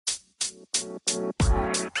All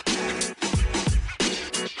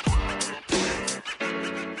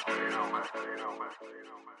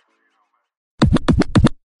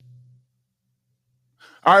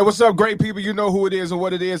right, what's up, great people? You know who it is and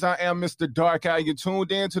what it is. I am Mr. Dark Eye. You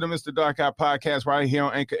tuned in to the Mr. Dark Eye podcast right here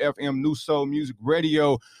on Anchor FM, New Soul Music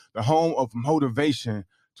Radio, the home of motivation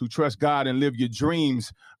to trust God and live your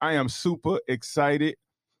dreams. I am super excited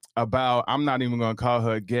about, I'm not even going to call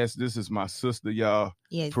her a guest. This is my sister, y'all.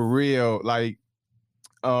 Yes. For real. Like,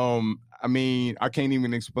 I mean, I can't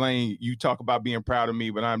even explain. You talk about being proud of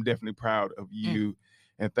me, but I'm definitely proud of you.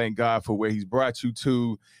 And thank God for where he's brought you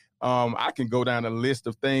to. I can go down a list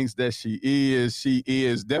of things that she is. She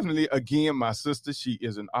is definitely, again, my sister. She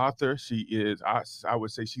is an author. She is, I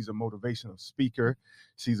would say she's a motivational speaker.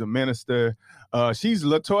 She's a minister. She's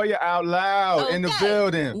Latoya Out Loud in the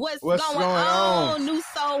building. What's going on? New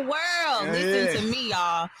Soul World. Yeah. Listen to me,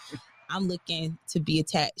 y'all. I'm looking to be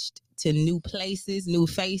attached to new places, new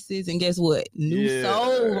faces, and guess what? New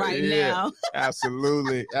soul now.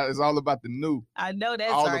 Absolutely. It's all about the new. I know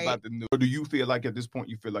that's all right. about the new. Or do you feel like at this point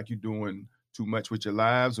you feel like you're doing too much with your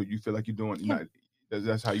lives, or you feel like you're doing not?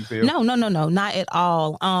 That's how you feel? No, not at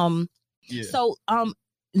all. So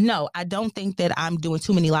no, I don't think that I'm doing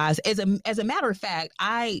too many lives. As a matter of fact,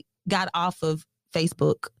 I got off of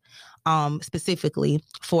Facebook specifically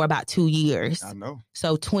for about 2 years. I know.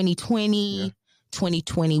 So 2020,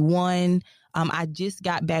 2021, I just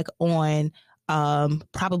got back on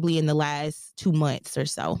probably in the last 2 months or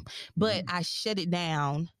so. But I shut it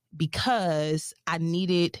down because I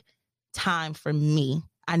needed time for me.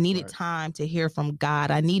 I needed time to hear from God.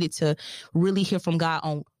 I needed to really hear from God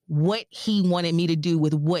on what he wanted me to do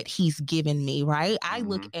with what he's given me, right? I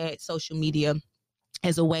look at social media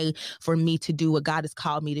as a way for me to do what God has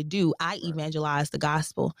called me to do. I evangelize the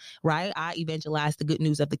gospel, right? I evangelize the good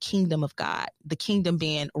news of the kingdom of God, the kingdom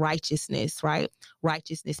being righteousness, right?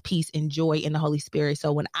 Righteousness, peace, and joy in the Holy Spirit.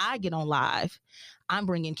 So when I get on live, I'm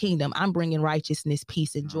bringing kingdom. I'm bringing righteousness,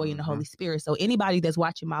 peace, and joy in the Holy Spirit. So anybody that's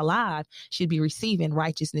watching my live should be receiving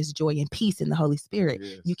righteousness, joy, and peace in the Holy Spirit.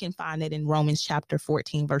 Yes. You can find it in Romans chapter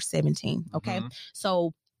 14, verse 17. Okay.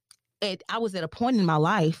 So I was at a point in my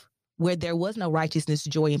life where there was no righteousness,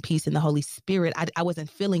 joy, and peace in the Holy Spirit. I wasn't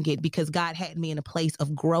feeling it because God had me in a place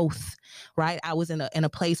of growth, right? I was in a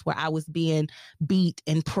place where I was being beat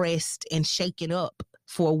and pressed and shaken up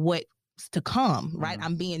for what's to come, right?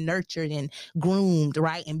 I'm being nurtured and groomed,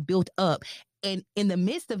 right? And built up. And in the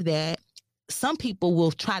midst of that, some people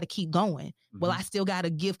will try to keep going. Well, I still got to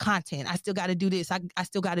give content. I still got to do this. I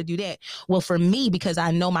still got to do that. Well, for me, because I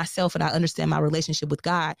know myself and I understand my relationship with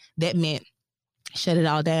God, that meant shut it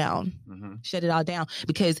all down. Shut it all down,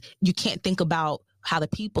 because you can't think about how the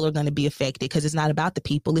people are going to be affected, because it's not about the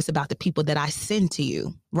people. It's about the people that I send to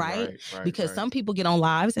you, right? Because some people get on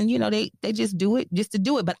lives and, you know, they just do it just to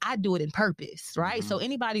do it. But I do it in purpose, right? So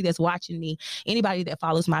anybody that's watching me, anybody that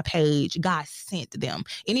follows my page, God sent them.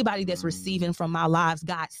 Anybody that's receiving from my lives,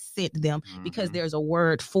 God sent them, because there's a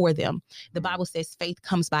word for them. The Bible says faith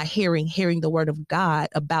comes by hearing the word of God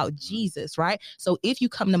about Jesus, right? So if you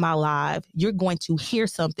come to my live, you're going to hear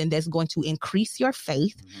something that's going to increase your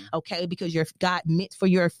faith, okay? Because God meant for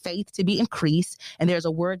your faith to be increased, and there's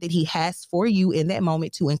a word that he has for you in that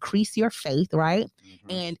moment to increase your faith, right?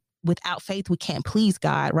 And without faith, we can't please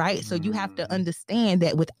God, right? So you have to understand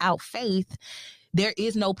that without faith, there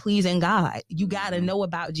is no pleasing God. You got to know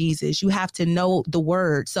about Jesus. You have to know the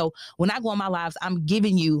word. So when I go on my lives, I'm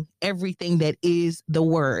giving you everything that is the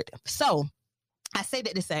word. So I say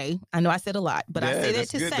that to say, I know I said a lot, but I say that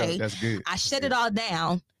to say, I shut it all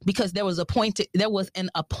down because there was an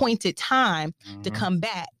appointed time to come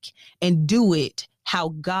back and do it how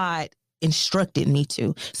God instructed me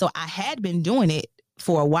to. So I had been doing it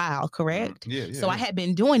for a while, correct? So I had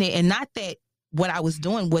been doing it, and not that what I was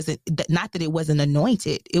doing not that it wasn't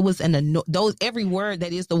anointed. It was every word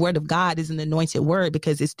that is the word of God is an anointed word,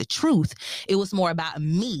 because it's the truth. It was more about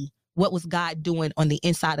me. What was God doing on the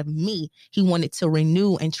inside of me? He wanted to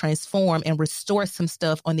renew and transform and restore some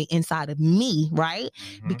stuff on the inside of me, right?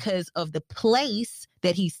 Because of the place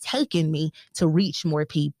that he's taken me to reach more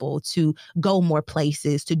people, to go more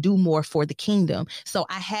places, to do more for the kingdom. So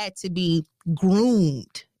I had to be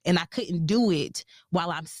groomed, and I couldn't do it while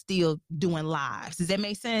I'm still doing lives. Does that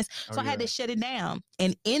make sense? So I had to shut it down.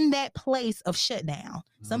 And in that place of shutdown,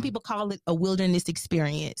 some people call it a wilderness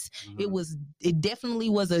experience. It definitely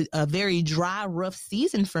was a very dry, rough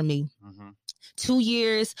season for me. 2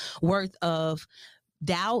 years worth of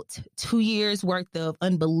doubt, 2 years worth of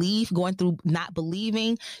unbelief, going through not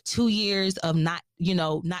believing, 2 years of not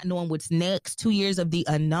knowing what's next, 2 years of the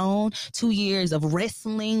unknown, 2 years of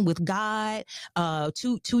wrestling with God,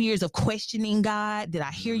 2 years of questioning God. Did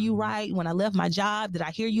I hear you right? When I left my job, did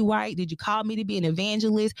I hear you right? Did you call me to be an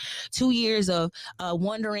evangelist? 2 years of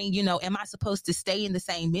wondering, am I supposed to stay in the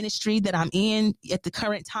same ministry that I'm in at the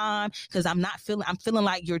current time? Because I'm feeling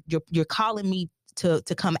like you're calling me to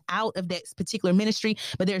come out of that particular ministry,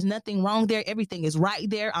 but there's nothing wrong there. Everything is right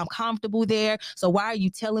there. I'm comfortable there. So why are you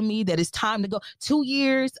telling me that it's time to go? 2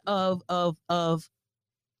 years of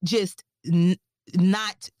just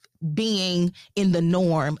not being in the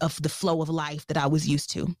norm of the flow of life that I was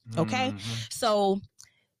used to. Okay. So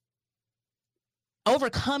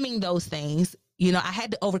overcoming those things, I had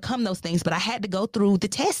to overcome those things, but I had to go through the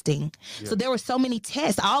testing. Yeah. So there were so many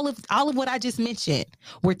tests. All of what I just mentioned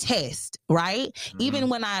were tests, right? Even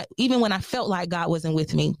when I felt like God wasn't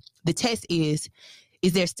with me, the test is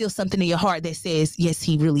there still something in your heart that says, yes,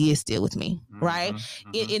 he really is still with me, right?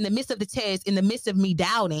 In the midst of the test, in the midst of me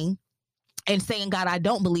doubting and saying, God, I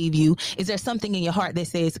don't believe you, is there something in your heart that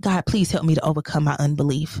says, God, please help me to overcome my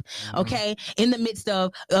unbelief? Okay. In the midst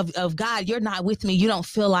of God, you're not with me. You don't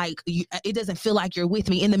feel like it doesn't feel like you're with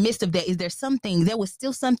me. In the midst of that, is there was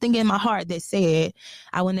still something in my heart that said,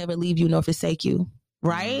 I will never leave you nor forsake you.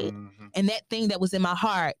 Right. And that thing that was in my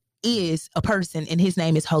heart is a person, and his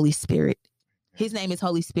name is Holy Spirit. His name is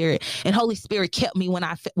Holy Spirit. And Holy Spirit kept me when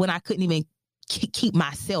I couldn't even keep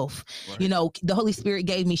myself. Right. The Holy Spirit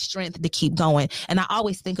gave me strength to keep going. And I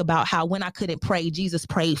always think about how when I couldn't pray, Jesus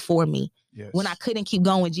prayed for me. Yes. When I couldn't keep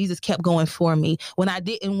going, Jesus kept going for me. When I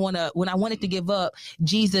wanted to give up,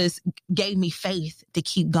 Jesus gave me faith to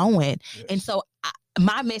keep going. Yes. And so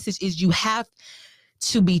my message is, you have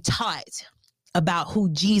to be taught about who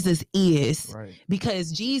Jesus is, right? Because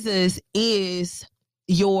Jesus is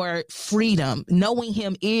your freedom. Knowing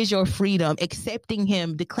him is your freedom. Accepting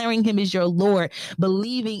him, declaring him as your Lord,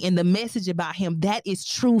 believing in the message about him, that is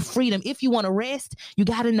true freedom. If you want to rest, you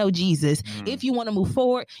got to know Jesus. If you want to move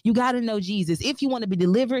forward, you got to know Jesus. If you want to be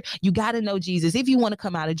delivered, you got to know Jesus. If you want to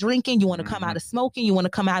come out of drinking, you want to come out of smoking, you want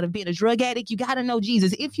to come out of being a drug addict, you got to know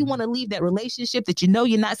Jesus. If you want to leave that relationship that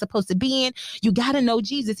you're not supposed to be in, you got to know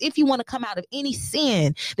Jesus. If you want to come out of any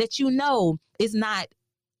sin that is not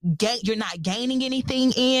you're not gaining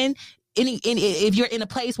anything if you're in a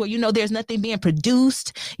place where there's nothing being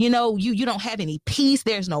produced, you don't have any peace,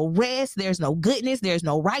 there's no rest, there's no goodness, there's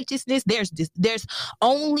no righteousness, there's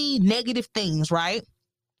only negative things, right?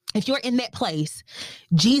 If you're in that place,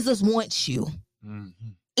 Jesus wants you.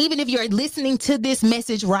 Even if you're listening to this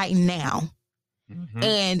message right now,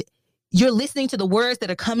 and you're listening to the words that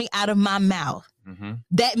are coming out of my mouth,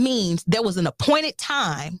 that means there was an appointed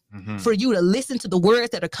time for you to listen to the words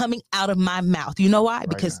that are coming out of my mouth. You know why? Right.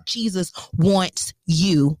 Because Jesus wants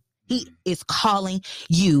you. He is calling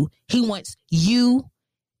you. He wants you,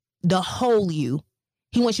 the whole you.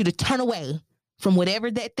 He wants you to turn away from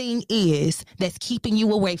whatever that thing is that's keeping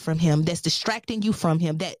you away from him, that's distracting you from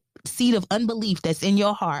him, that seed of unbelief that's in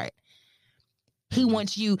your heart. He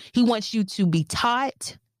wants you to be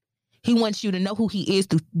taught. He wants you to know who he is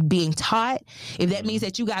through being taught. If that means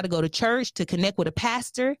that you got to go to church to connect with a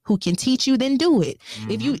pastor who can teach you, then do it.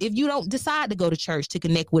 If you don't decide to go to church to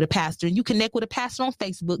connect with a pastor, and you connect with a pastor on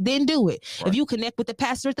Facebook, then do it. Right. If you connect with the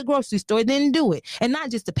pastor at the grocery store, then do it. And not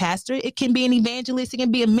just a pastor. It can be an evangelist. It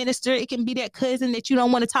can be a minister. It can be that cousin that you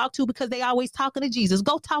don't want to talk to because they always talking to Jesus.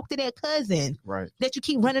 Go talk to that cousin that you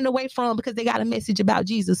keep running away from because they got a message about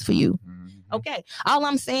Jesus for you. Okay. All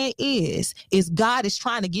I'm saying is God is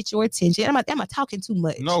trying to get your attention. Am I talking too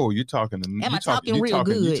much? No, you're talking. Am I talking real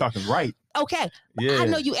good? You're talking right. Okay. Yeah. I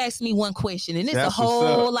know you asked me one question, and it's a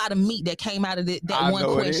whole lot of meat that came out of that one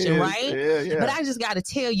question, right? Yeah. But I just got to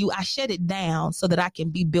tell you, I shut it down so that I can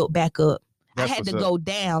be built back up. I had to go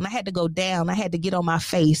down. I had to get on my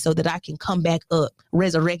face so that I can come back up,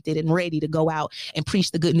 resurrected and ready to go out and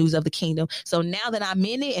preach the good news of the kingdom. So now that I'm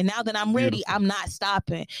in it and now that I'm ready, I'm not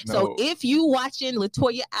stopping. No. So if you watching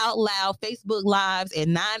Latoya Out Loud Facebook Lives at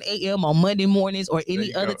 9 a.m. on Monday mornings or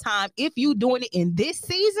any other time, if you doing it in this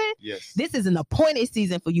season, this is an appointed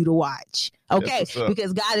season for you to watch. Okay,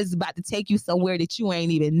 because God is about to take you somewhere that you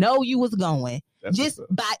ain't even know you was going. Just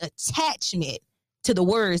by attachment to the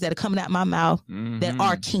words that are coming out my mouth that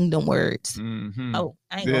are kingdom words. Oh,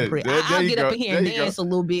 I ain't gonna pray. I'll get up in here and dance a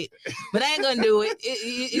little bit, but I ain't gonna do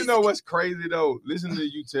it. You know what's crazy though? Listen to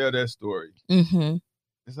you tell that story.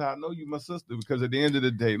 It's how I know you my sister, because at the end of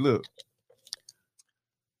the day, look,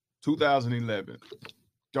 2011,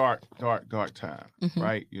 dark time,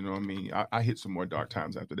 right? You know what I mean? I hit some more dark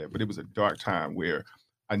times after that, but it was a dark time where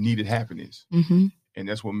I needed happiness. And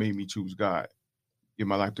that's what made me choose God, give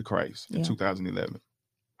my life to Christ in Yeah. 2011.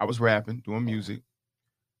 I was rapping, doing music.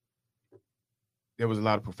 There was a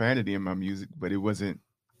lot of profanity in my music, but it wasn't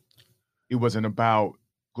about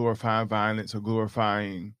glorifying violence or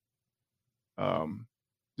glorifying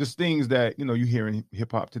just things that, you know, you hear in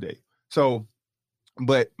hip hop today. So,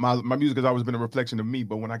 but my music has always been a reflection of me.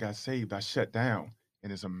 But when I got saved, I shut down.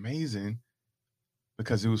 And it's amazing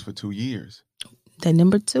because it was for 2 years. That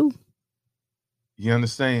number 2. You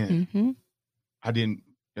understand? Mm-hmm. I didn't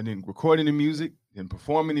record any music, didn't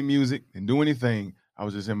perform any music, didn't do anything. I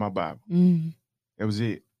was just in my Bible. Mm. That was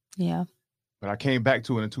it. Yeah. But I came back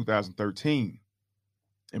to it in 2013,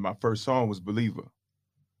 and my first song was Believer.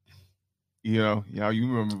 You know, y'all, you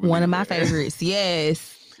remember Believer. One of my favorites,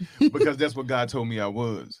 yes. Because that's what God told me I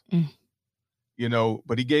was. Mm. You know,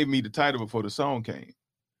 but he gave me the title before the song came.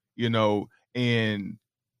 You know, and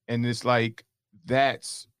it's like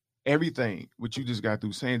that's everything what you just got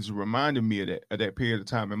through saying just reminded me of that period of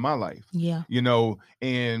time in my life. Yeah. You know,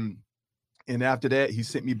 and after that, he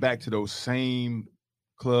sent me back to those same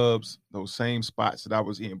clubs, those same spots that I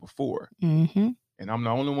was in before. Mm-hmm. And I'm the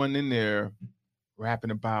only one in there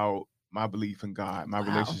rapping about my belief in God, my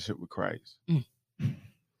relationship with Christ. Mm.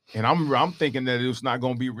 And I'm thinking that it's not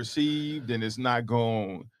going to be received and it's not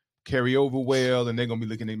going to carry over well, and they're going to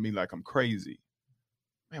be looking at me like I'm crazy.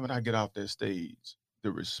 Man, when I get off that stage,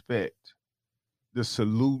 the respect, the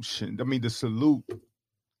salute,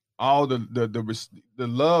 all the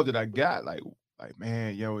love that I got, like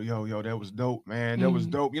man, yo, that was dope, man. That was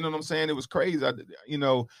dope. You know what I'm saying? It was crazy. You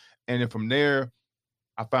know, and then from there,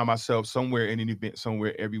 I found myself somewhere in an event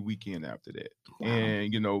somewhere every weekend after that. Wow.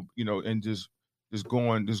 And you know, and just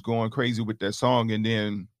going crazy with that song. And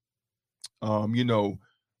then you know,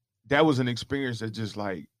 that was an experience that just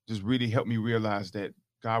really helped me realize that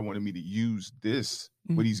God wanted me to use this,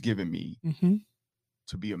 what he's given me,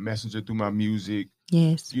 to be a messenger through my music.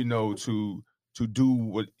 Yes. You know, to do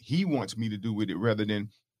what he wants me to do with it rather than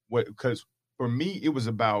because for me, it was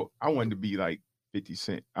about, I wanted to be like 50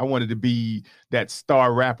 Cent. I wanted to be that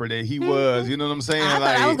star rapper that he was. You know what I'm saying? I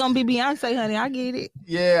thought I was gonna be Beyonce, honey. I get it.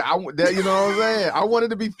 Yeah, you know what I'm saying? I wanted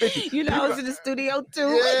to be 50. You know, I was in the studio too.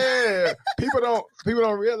 Yeah. people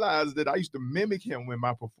don't realize that I used to mimic him with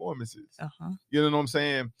my performances. You know what I'm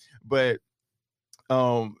saying? But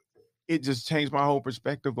it just changed my whole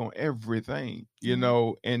perspective on everything, you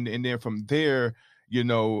know, and then from there, you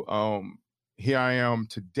know, here I am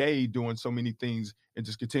today doing so many things and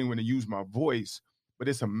just continuing to use my voice. But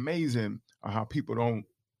it's amazing how people don't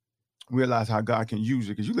realize how God can use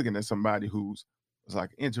it. Because you're looking at somebody who's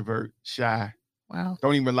like introvert, shy,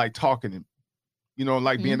 don't even like talking, you know,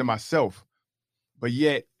 like being to myself. But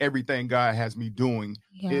yet everything God has me doing,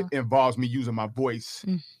 it involves me using my voice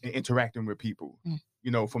and interacting with people.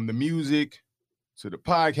 You know, from the music to the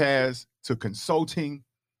podcast to consulting,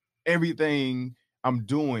 everything I'm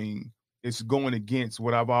doing is going against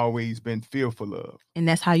what I've always been fearful of. And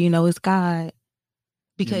that's how you know it's God.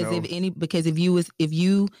 Because he wouldn't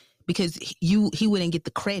get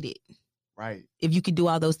the credit. Right. If you could do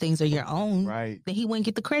all those things on your own, then he wouldn't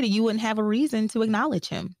get the credit. You wouldn't have a reason to acknowledge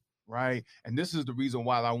him. Right. And this is the reason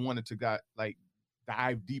why I wanted to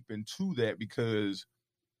dive deep into that, because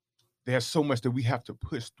there's so much that we have to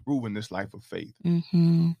push through in this life of faith.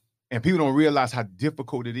 And people don't realize how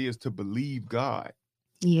difficult it is to believe God.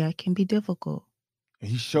 Yeah, it can be difficult. And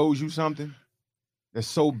he shows you something that's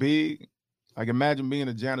so big. Like imagine being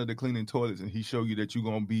a janitor cleaning toilets and he show you that you're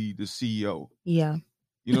going to be the CEO. Yeah.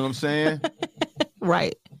 You know what I'm saying?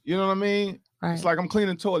 Right. You know what I mean? Right. It's like I'm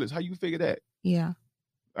cleaning toilets. How you figure that? Yeah.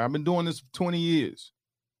 I've been doing this for 20 years.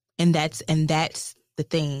 And that's the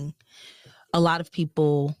thing. A lot of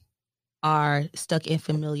people are stuck in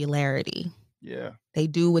familiarity. Yeah. They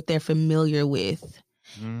do what they're familiar with.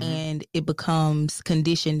 And it becomes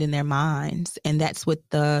conditioned in their minds. And that's what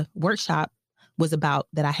the workshop was about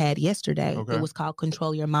that I had yesterday. Okay. It was called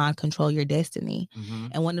Control Your Mind, Control Your Destiny.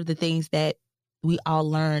 And one of the things that we all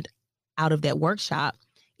learned out of that workshop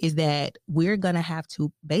is that we're going to have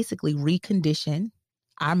to basically recondition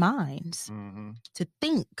our minds to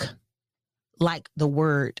think like the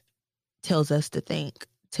word tells us to think,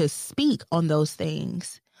 to speak on those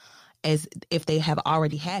things as if they have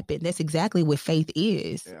already happened. That's exactly what faith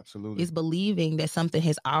is. Yeah, absolutely. It's believing that something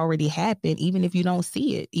has already happened, even if you don't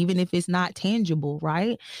see it, even if it's not tangible,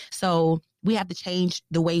 right? So we have to change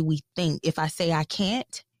the way we think. If I say I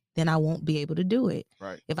can't, then I won't be able to do it.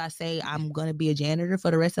 Right. If I say I'm going to be a janitor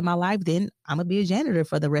for the rest of my life, then I'm going to be a janitor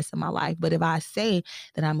for the rest of my life. But if I say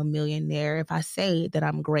that I'm a millionaire, if I say that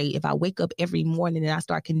I'm great, if I wake up every morning and I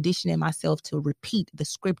start conditioning myself to repeat the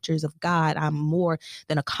scriptures of God, I'm more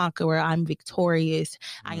than a conqueror. I'm victorious.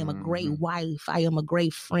 I am a great wife. I am a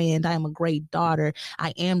great friend. I am a great daughter.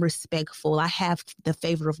 I am respectful. I have the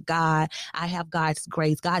favor of God. I have God's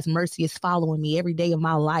grace. God's mercy is following me every day of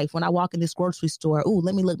my life. When I walk in this grocery store,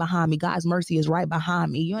 let me look behind me. God's mercy is right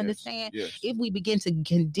behind me. You understand? Yes. If we begin to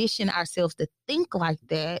condition ourselves to think like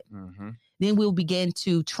that, then we'll begin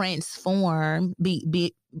to transform.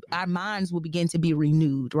 Our minds will begin to be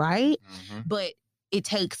renewed, right? But it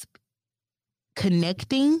takes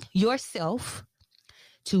connecting yourself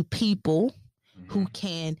to people who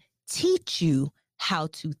can teach you how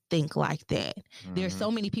to think like that. There's so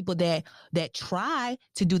many people that try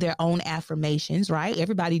to do their own affirmations, right?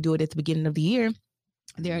 Everybody do it at the beginning of the year.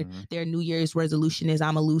 Their New Year's resolution is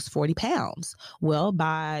I'm gonna lose 40 pounds. Well,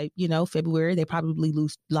 by February they probably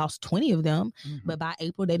lost 20 of them, but by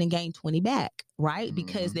April they didn't gain 20 back, right?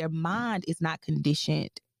 Because their mind is not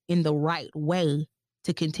conditioned in the right way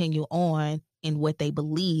to continue on in what they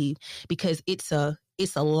believe, because it's a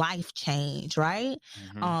life change, right?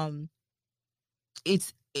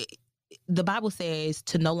 The Bible says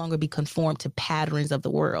to no longer be conformed to patterns of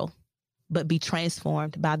the world, but be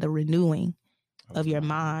transformed by the renewing of your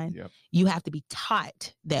mind. Yep. You have to be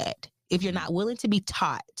taught that. If you're not willing to be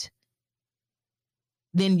taught,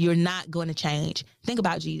 then you're not going to change. Think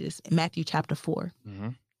about Jesus in Matthew chapter 4.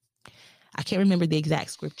 I can't remember the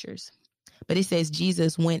exact scriptures, but it says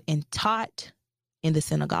Jesus went and taught in the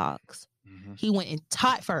synagogues. He went and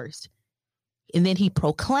taught first, and then he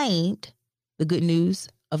proclaimed the good news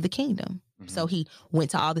of the kingdom. So he went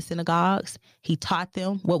to all the synagogues. He taught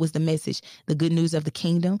them. What was the message? The good news of the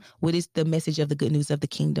kingdom. What is the message of the good news of the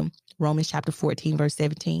kingdom? Romans chapter 14, verse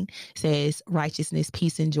 17 says righteousness,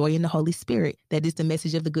 peace, and joy in the Holy Spirit. That is the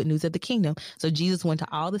message of the good news of the kingdom. So Jesus went to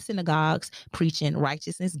all the synagogues preaching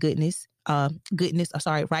righteousness,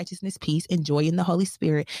 righteousness, peace, and joy in the Holy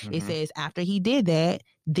Spirit. It says after he did that,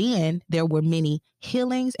 then there were many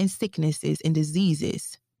healings and sicknesses and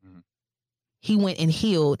diseases. He went and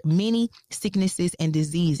healed many sicknesses and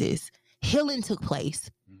diseases. Healing took place.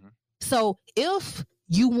 So if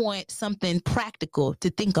you want something practical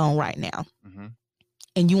to think on right now,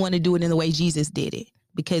 and you want to do it in the way Jesus did it,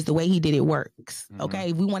 because the way he did it works.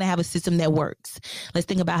 Okay. If we want to have a system that works, let's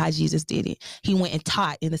think about how Jesus did it. He went and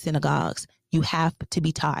taught in the synagogues. You have to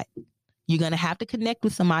be taught. You're going to have to connect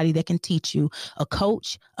with somebody that can teach you, a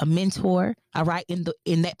coach, a mentor. All right.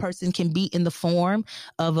 And that person can be in the form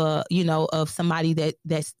of of somebody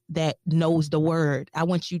that knows the word. I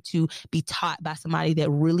want you to be taught by somebody that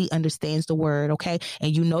really understands the word. Okay.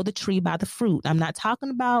 And you know the tree by the fruit. I'm not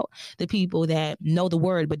talking about the people that know the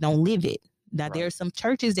word, but don't live it. Now, there are some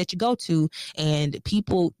churches that you go to and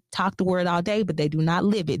people talk the word all day, but they do not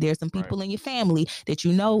live it. There's some people in your family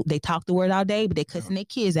that they talk the word all day, but they cussing their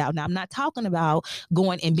kids out. Now, I'm not talking about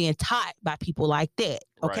going and being taught by people like that.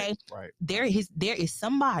 Okay. Right. There is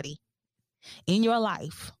somebody in your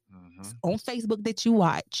life on Facebook that you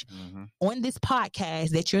watch, on this podcast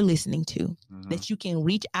that you're listening to, that you can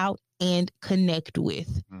reach out and connect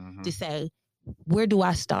with to say, where do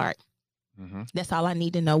I start? That's all I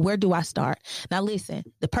need to know. Where do I start? Now, listen,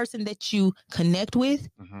 the person that you connect with,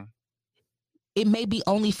 it may be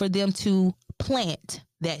only for them to plant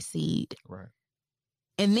that seed. Right.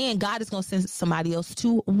 And then God is going to send somebody else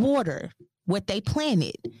to water what they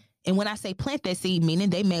planted. And when I say plant that seed, meaning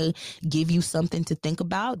they may give you something to think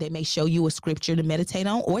about. They may show you a scripture to meditate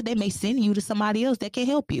on, or they may send you to somebody else that can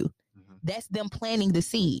help you. That's them planting the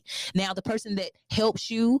seed. Now, the person that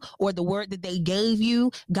helps you or the word that they gave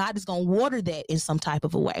you, God is going to water that in some type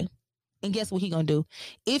of a way. And guess what he's going to do?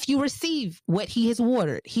 If you receive what he has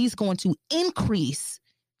watered, he's going to increase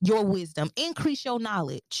your wisdom, increase your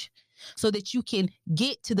knowledge so that you can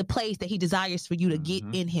get to the place that he desires for you to get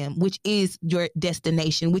in him, which is your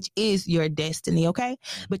destination, which is your destiny. Okay.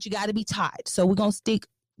 But you got to be taught. So we're going to stick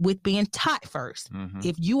with being taught first.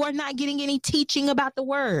 If you are not getting any teaching about the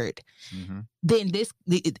word, then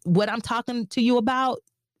what I'm talking to you about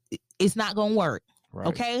is not going to work. Right.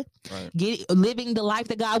 Okay. Right. Living the life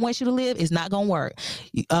that God wants you to live is not going to work.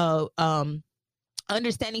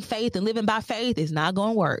 Understanding faith and living by faith is not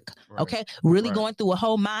going to work. Right. Okay. Really going through a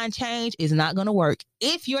whole mind change is not going to work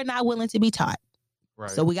if you're not willing to be taught. Right.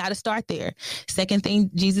 So we got to start there. Second thing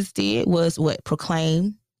Jesus did was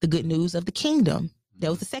proclaim the good news of the kingdom. That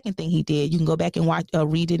was the second thing he did. You can go back and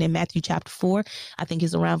read it in Matthew chapter 4. I think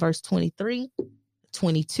it's around verse 23,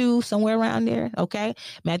 22, somewhere around there. Okay.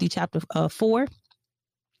 Matthew chapter 4.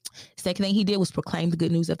 Second thing he did was proclaim the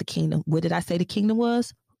good news of the kingdom. What did I say the kingdom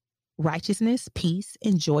was? Righteousness, peace,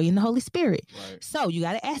 and joy in the Holy Spirit. Right. So you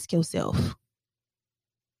got to ask yourself,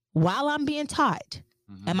 while I'm being taught,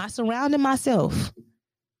 am I surrounding myself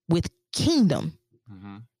with kingdom?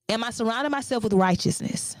 Am I surrounding myself with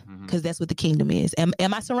righteousness? Because that's what the kingdom is.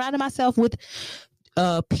 Am I surrounding myself with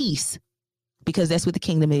peace? Because that's what the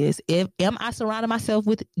kingdom is. Am I surrounding myself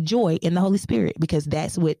with joy in the Holy Spirit? Because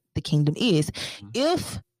that's what the kingdom is.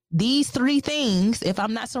 If these three things, if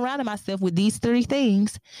I'm not surrounding myself with these three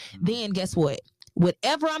things, then guess what?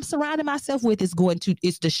 Whatever I'm surrounding myself with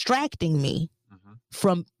is distracting me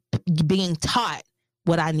from being taught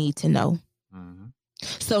what I need to know.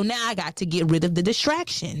 So now I got to get rid of the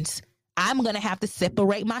distractions. I'm going to have to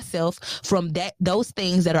separate myself from those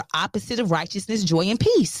things that are opposite of righteousness, joy, and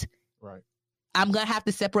peace. Right. I'm going to have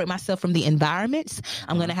to separate myself from the environments.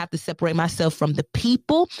 I'm going to have to separate myself from the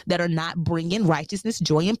people that are not bringing righteousness,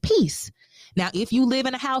 joy, and peace. Now, if you live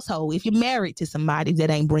in a household, if you're married to somebody that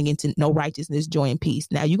ain't bringing to no righteousness, joy, and peace,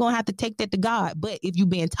 now you're going to have to take that to God. But if you're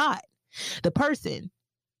being taught, the person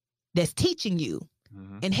that's teaching you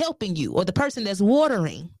and helping you, or the person that's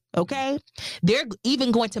watering, okay, they're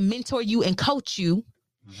even going to mentor you and coach you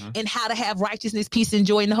in how to have righteousness, peace, and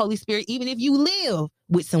joy in the Holy Spirit, even if you live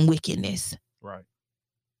with some wickedness. Right.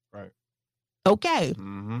 Right. Okay.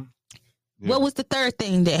 Yeah. What was the third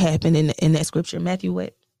thing that happened in that scripture? Matthew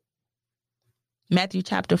what? Matthew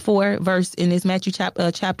chapter 4, verse, in this Matthew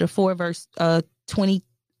chapter 4, verse 20,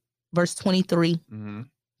 verse 23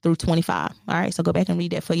 through 25. All right, so go back and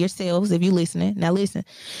read that for yourselves if you're listening. Now listen,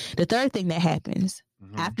 the third thing that happens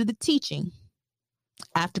after the teaching,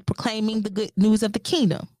 after proclaiming the good news of the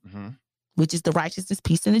kingdom, which is the righteousness,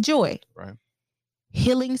 peace, and the joy. Right.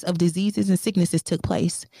 Healings of diseases and sicknesses took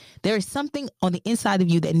place. There is something on the inside of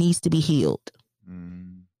you that needs to be healed.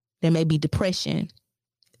 There may be depression.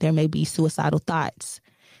 There may be suicidal thoughts.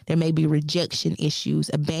 There may be rejection issues,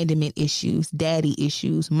 abandonment issues, daddy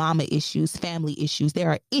issues, mama issues, family issues. There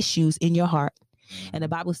are issues in your heart. And the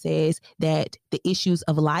Bible says that the issues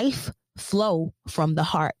of life flow from the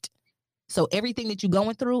heart. So everything that you're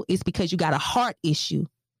going through is because you got a heart issue.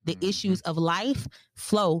 The issues of life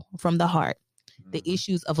flow from the heart. The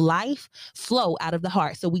issues of life flow out of the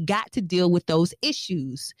heart. So we got to deal with those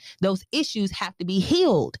issues. Those issues have to be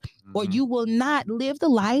healed, or you will not live the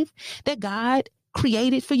life that God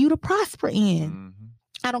created for you to prosper in.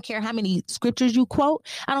 I don't care how many scriptures you quote.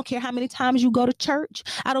 I don't care how many times you go to church.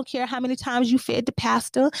 I don't care how many times you fed the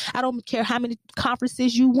pastor. I don't care how many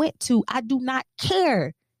conferences you went to. I do not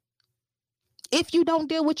care. If you don't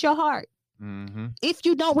deal with your heart, if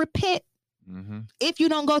you don't repent, if you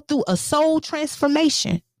don't go through a soul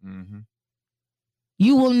transformation,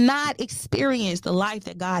 you will not experience the life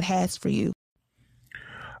that God has for you.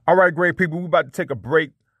 All right, great people. We're about to take a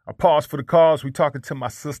break. A pause for the cause. We're talking to my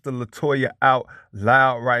sister Latoya out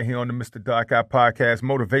loud right here on the Mr. Dark Eye Podcast.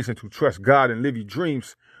 Motivation to trust God and live your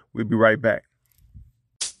dreams. We'll be right back.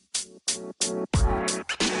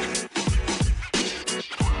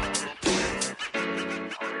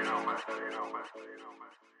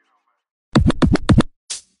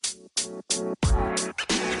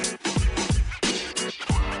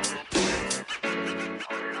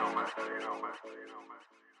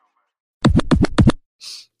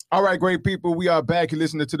 All right, great people. We are back. You're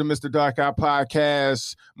listening to the Mr. Dark Eye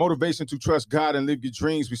Podcast. Motivation to trust God and live your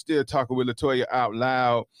dreams. We still talking with Latoya out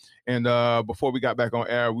loud. And before we got back on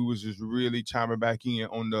air, we was just really chiming back in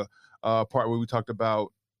on the part where we talked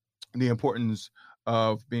about the importance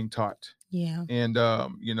of being taught. Yeah. And,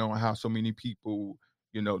 how so many people,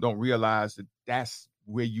 don't realize that that's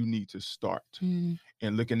where you need to start.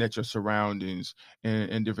 And looking at your surroundings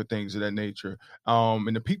and different things of that nature,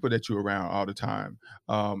 and the people that you're around all the time,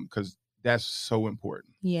 because that's so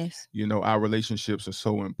important. Yes. Our relationships are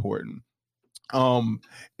so important.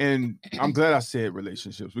 And I'm glad I said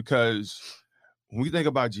relationships, because when we think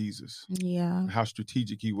about Jesus, how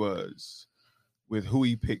strategic he was with who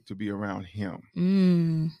he picked to be around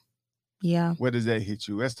him. Yeah. Where does that hit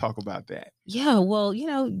you? Let's talk about that. Yeah. Well,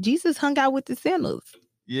 Jesus hung out with the sinners.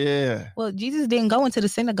 Yeah. Well, Jesus didn't go into the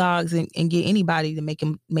synagogues and get anybody to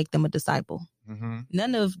make them a disciple.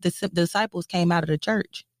 None of the disciples came out of the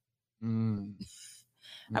church. I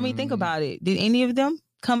mean, think about it. Did any of them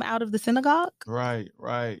come out of the synagogue? Right.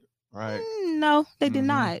 No, they did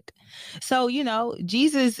not. So,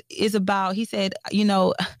 Jesus is about, he said,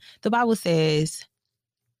 the Bible says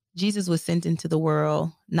Jesus was sent into the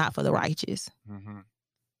world not for the righteous.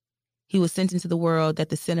 He was sent into the world that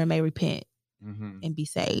the sinner may repent and be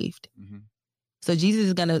saved. So Jesus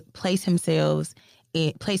is going to place himself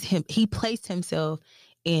in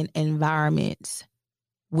environments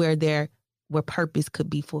where purpose could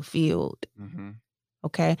be fulfilled. Mm-hmm.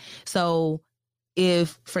 Okay. So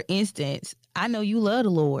if, for instance, I know you love the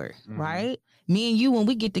Lord, Mhm. right? Me and you, when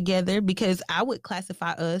we get together, because I would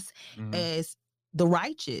classify us Mhm. as the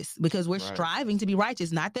righteous, because we're Right. striving to be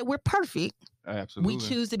righteous. Not that we're perfect. Absolutely. We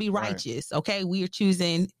choose to be Right. righteous. Okay. We are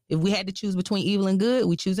choosing, if we had to choose between evil and good,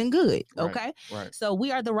 we choosing good. Right. Okay. Right. So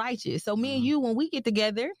we are the righteous. So me and Mhm. you, when we get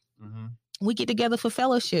together, Mm-hmm. we get together for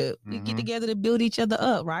fellowship. We get Mhm. together to build each other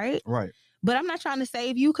up, right? Right. But I'm not trying to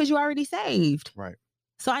save you because you're already saved. Right.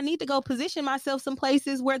 So I need to go position myself some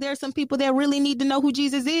places where there's some people that really need to know who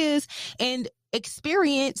Jesus is and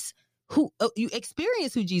experience who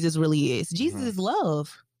Jesus really is. Jesus Mhm. is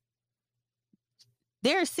love.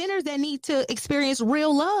 There are sinners that need to experience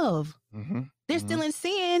real love. Mm-hmm. They're Mhm. still in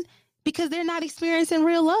sin because they're not experiencing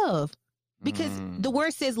real love. Because Mm. the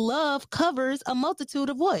word says love covers a multitude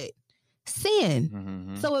of what? Sin.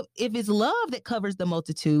 Mhm. So if it's love that covers the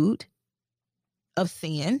multitude of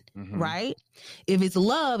sin, Mhm. right? If it's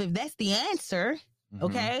love, if that's the answer, Mhm.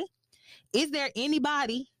 okay, is there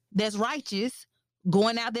anybody that's righteous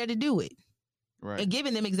going out there to do it Right. and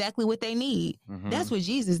giving them exactly what they need? Mhm. That's what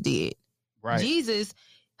Jesus did. Right. Jesus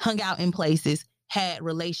hung out in places, had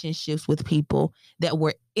relationships with people that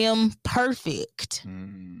were imperfect.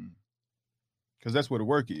 Because that's where the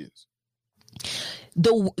work is.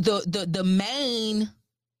 The main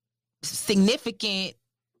significant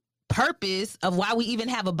purpose of why we even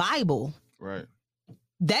have a Bible. Right.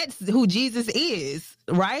 That's who Jesus is,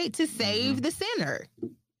 right? To save Mhm. the sinner.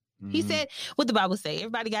 He Mhm. said, what the Bible say?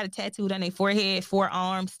 Everybody got a tattooed on their forehead,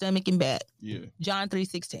 forearms, stomach, and back. Yeah. John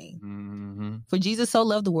 3:16. Mm-hmm. For Jesus so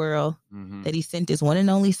loved the world Mm-hmm. that he sent his one and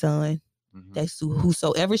only son, Mm-hmm. that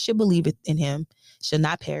whosoever should believe in him shall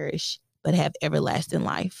not perish, but have everlasting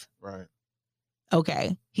life. Right.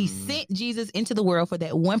 Okay. He Mhm. sent Jesus into the world for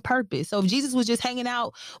that one purpose. So if Jesus was just hanging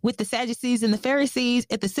out with the Sadducees and the Pharisees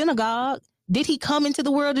at the synagogue, did he come into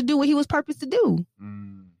the world to do what he was purposed to do?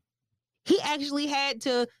 He actually had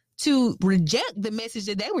to reject the message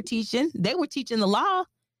that they were teaching. They were teaching the law,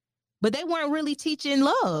 but they weren't really teaching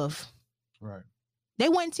love. Right. They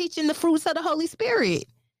weren't teaching the fruits of the Holy Spirit.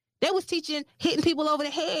 They was teaching, hitting people over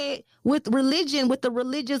the head with religion, with the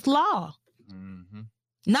religious law. Mm-hmm.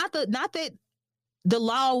 Not that the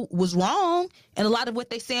law was wrong and a lot of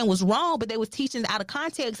what they saying was wrong, but they was teaching out of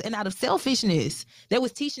context and out of selfishness. They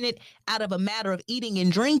was teaching it out of a matter of eating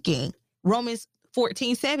and drinking. Romans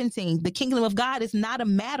 14:17. The kingdom of God is not a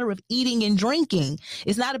matter of eating and drinking.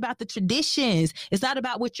 It's not about the traditions. It's not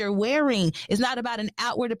about what you're wearing. It's not about an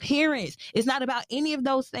outward appearance. It's not about any of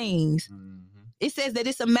those things. Mm-hmm. It says that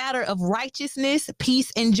it's a matter of righteousness,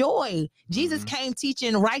 peace, and joy. Jesus came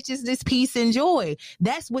teaching righteousness, peace, and joy.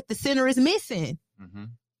 That's what the sinner is missing. Mm-hmm.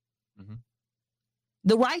 Mm-hmm.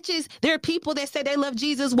 The righteous, there are people that say they love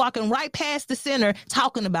Jesus walking right past the sinner,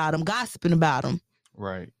 talking about him, gossiping about him.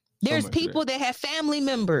 Right. There's people that have family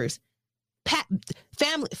members,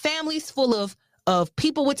 families full of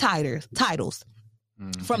people with titles.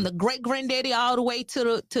 Mm-hmm. From the great granddaddy all the way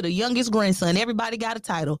to the youngest grandson. Everybody got a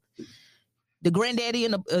title. The granddaddy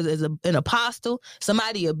is an apostle.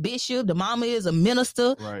 Somebody a bishop. The mama is a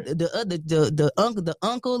minister. Right. The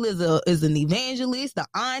uncle is an evangelist. The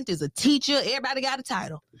aunt is a teacher. Everybody got a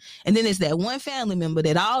title. And then it's that one family member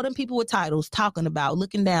that all them people with titles talking about,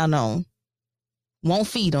 looking down on, won't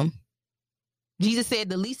feed them. Jesus said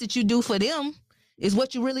the least that you do for them is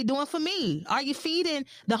what you're really doing for me. Are you feeding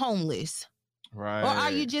the homeless? Right. Or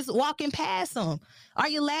are you just walking past them? Are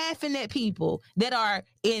you laughing at people that are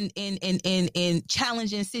in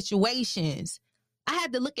challenging situations? I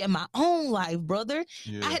had to look at my own life, brother.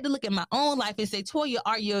 Yeah. I had to look at my own life and say, Toya,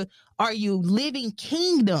 are you living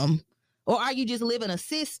kingdom or are you just living a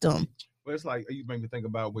system? Well, it's like you make me think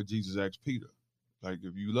about what Jesus asked Peter. Like,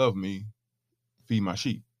 if you love me, feed my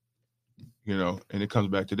sheep. You know, and it comes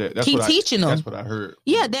back to that. That's Keep teaching them. That's what I heard.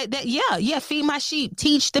 Yeah, feed my sheep.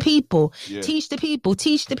 Teach the people. Yeah. Teach the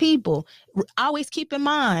people. Always keep in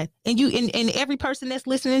mind, and every person that's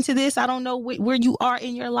listening to this, I don't know where you are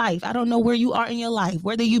in your life. I don't know where you are in your life.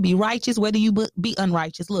 Whether you be righteous, whether you be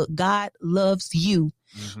unrighteous. Look, God loves you.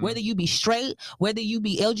 Mm-hmm. Whether you be straight, whether you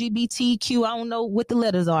be LGBTQ, I don't know what the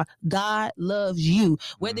letters are. God loves you.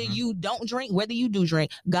 Whether you don't drink, whether you do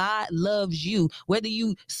drink, God loves you. Whether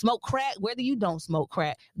you smoke crack, whether you don't smoke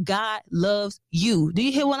crack, God loves you. Do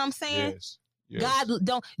you hear what I'm saying? Yes. Yes. God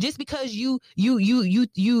don't, just because you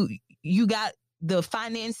got the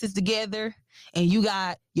finances together and you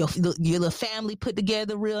got your little family put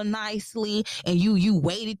together real nicely and you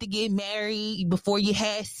waited to get married before you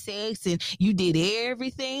had sex and you did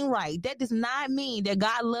everything right. That does not mean that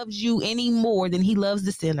God loves you any more than he loves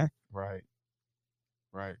the sinner. Right.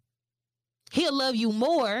 Right. He'll love you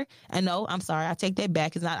more. And no, I'm sorry. I take that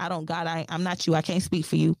back. I'm not you. I can't speak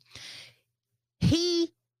for you.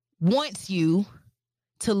 He wants you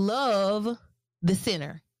to love the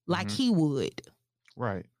sinner like he would.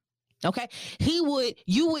 Right. Okay. You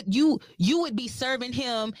would be serving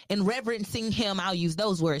him and reverencing him. I'll use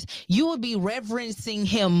those words. You would be reverencing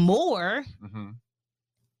him more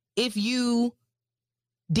if you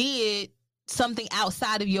did something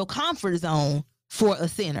outside of your comfort zone for a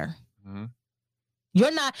sinner.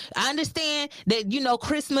 You're not. I understand that,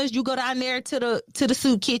 Christmas, you go down there to the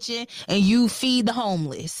soup kitchen and you feed the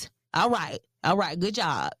homeless. All right. Good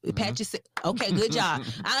job. Okay, good job.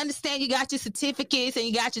 I understand you got your certificates and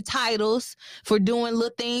you got your titles for doing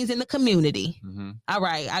little things in the community. All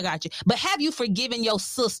right, I got you. But have you forgiven your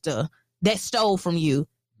sister that stole from you?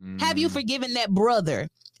 Have you forgiven that brother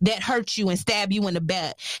that hurt you and stabbed you in the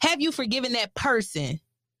back? Have you forgiven that person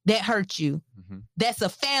that hurt you? That's a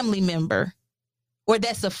family member or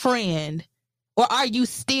that's a friend? Or are you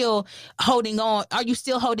still holding on? Are you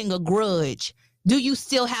still holding a grudge? Do you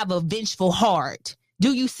still have a vengeful heart?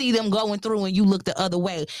 Do you see them going through and you look the other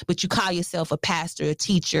way, but you call yourself a pastor, a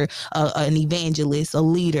teacher, an evangelist, a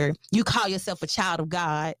leader? You call yourself a child of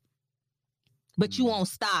God, but you won't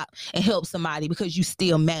stop and help somebody because you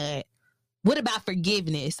still mad. What about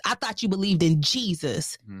forgiveness? I thought you believed in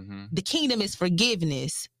Jesus. The kingdom is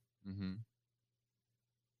forgiveness.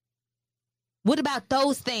 What about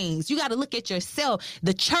those things? You got to look at yourself.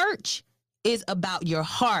 The church is about your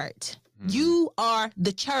heart. You are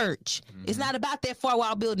the church. It's not about that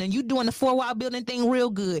 4-wall building. You doing the 4-wall building thing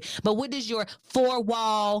real good. But what does your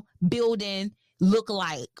 4-wall building look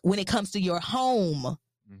like when it comes to your home?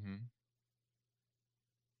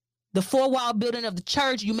 The 4-wall building of the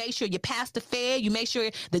church, you make sure your pastor fed, you make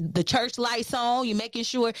sure the church lights on, you making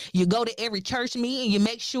sure you go to every church meeting, you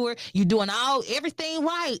make sure you're doing everything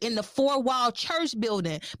right in the 4-wall church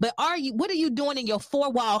building. But what are you doing in your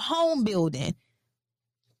 4-wall home building?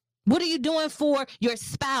 What are you doing for your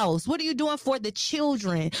spouse? What are you doing for the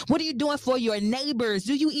children? What are you doing for your neighbors?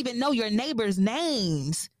 Do you even know your neighbors'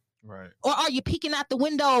 names? Right. Or are you peeking out the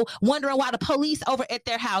window wondering why the police over at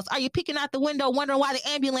their house? Are you peeking out the window wondering why the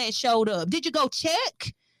ambulance showed up? Did you go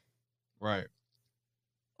check? Right.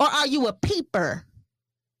 Or are you a peeper?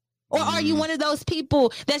 Or are you one of those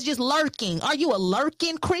people that's just lurking? Are you a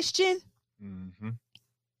lurking Christian?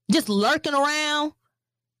 Just lurking around?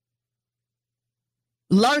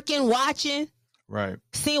 Lurking, watching, right,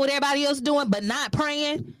 seeing what everybody else doing, but not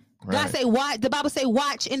praying. Right. God say, watch. The Bible say,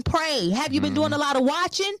 watch and pray. Have you been doing a lot of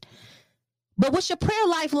watching? But what's your prayer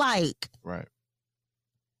life like? Right.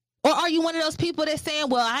 Or are you one of those people that's saying,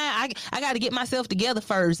 well, I got to get myself together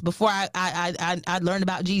first before I learn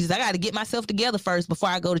about Jesus. I got to get myself together first before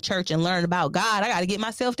I go to church and learn about God. I got to get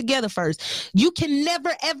myself together first. You can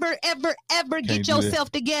never, ever, ever, ever get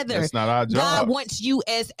yourself together. That's not our job. God wants you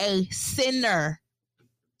as a sinner.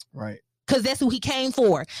 Right. Because that's who he came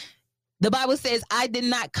for. The Bible says, I did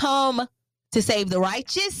not come to save the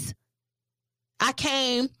righteous. I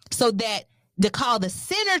came to call the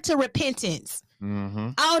sinner to repentance.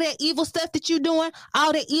 All that evil stuff that you're doing,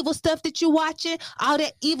 all that evil stuff that you're watching, all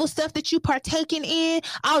that evil stuff that you partaking in,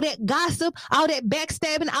 all that gossip, all that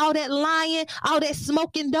backstabbing, all that lying, all that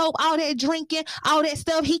smoking dope, all that drinking, all that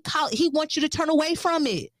stuff, he wants you to turn away from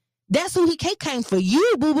it. That's who he came for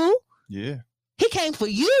you, boo-boo. Yeah. He came for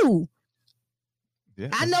you. Yeah,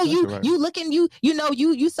 I know you. Right. You looking.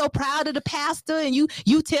 You so proud of the pastor, and you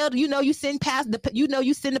tell you send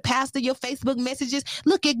the pastor your Facebook messages.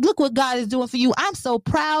 Look what God is doing for you. I'm so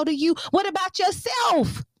proud of you. What about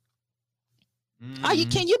yourself?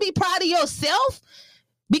 Can you be proud of yourself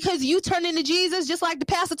because you turned into Jesus just like the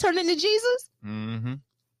pastor turned into Jesus?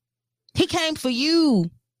 He came for you.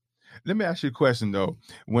 Let me ask you a question though.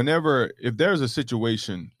 If there's a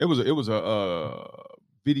situation, it was a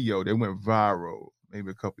video that went viral maybe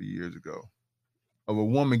a couple of years ago of a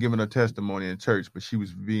woman giving her testimony in church, but she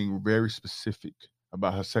was being very specific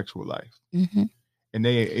about her sexual life. And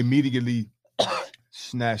they immediately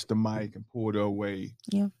snatched the mic and pulled her away.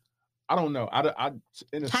 Yeah. I don't know.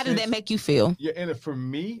 How did that make you feel? Yeah, and for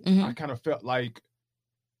me, I kind of felt like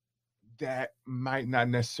that might not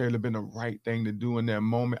necessarily have been the right thing to do in that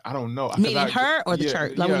moment. I don't know. Meaning her or the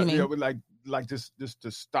church? Like, what do you mean? Yeah, but like just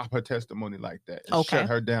to stop her testimony like that and shut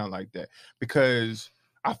her down like that, because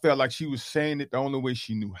I felt like she was saying it the only way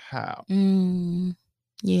she knew how.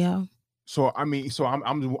 Yeah. So I'm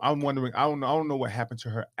wondering. I don't know what happened to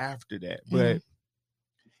her after that, but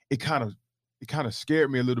it kind of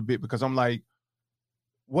scared me a little bit, because I'm like,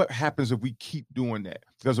 what happens if we keep doing that?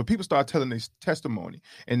 Because when people start telling their testimony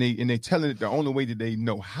and they telling it the only way that they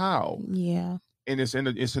know how, and it's in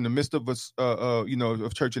the midst of us,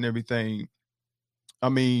 of church and everything. I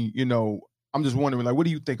mean, I'm just wondering, like, what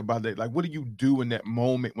do you think about that? Like, what do you do in that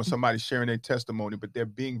moment when somebody's sharing their testimony, but they're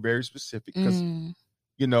being very specific because,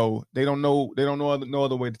 they don't know no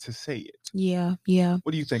other way to say it. Yeah.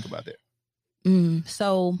 What do you think about that?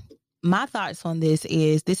 So my thoughts on this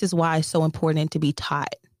is why it's so important to be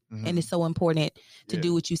taught. And it's so important to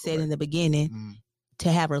do what you said in the beginning,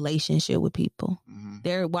 to have a relationship with people.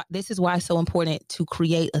 This is why it's so important to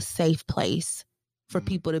create a safe place for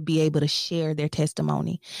people to be able to share their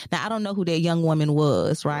testimony. Now, I don't know who that young woman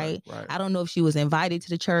was, right? I don't know if she was invited to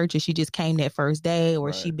the church or she just came that first day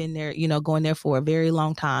or she been there, going there for a very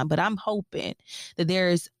long time. But I'm hoping that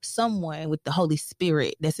there's someone with the Holy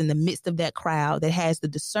Spirit that's in the midst of that crowd that has the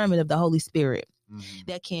discernment of the Holy Spirit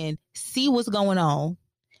that can see what's going on,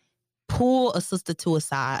 pull a sister to a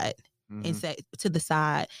side and say to the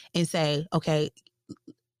side and say, okay,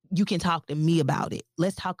 you can talk to me about it.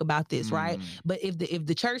 Let's talk about this, right? But if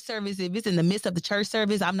the church service, if it's in the midst of the church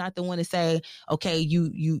service, I'm not the one to say, okay,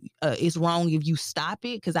 you it's wrong if you stop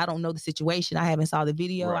it, because I don't know the situation. I haven't saw the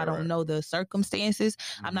video. I don't know the circumstances.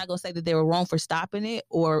 I'm not gonna say that they were wrong for stopping it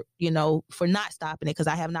or for not stopping it, because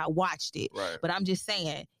I have not watched it. But I'm just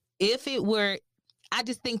saying, if it were, I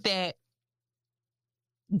just think that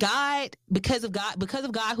God, because of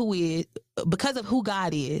who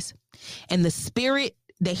God is, and the spirit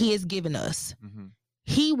that He has given us,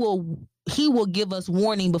 He will give us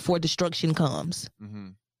warning before destruction comes.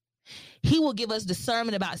 He will give us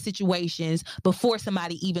discernment about situations before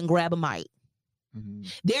somebody even grab a mic.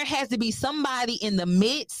 There has to be somebody in the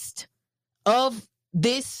midst of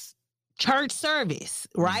this church service,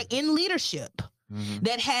 right, in leadership,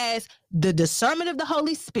 that has the discernment of the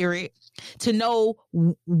Holy Spirit to know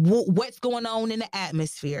what's going on in the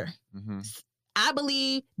atmosphere. I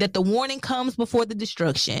believe that the warning comes before the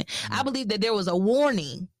destruction. I believe that there was a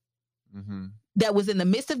warning that was in the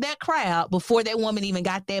midst of that crowd before that woman even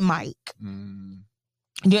got that mic.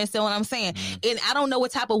 You understand what I'm saying? And I don't know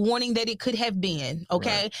what type of warning that it could have been,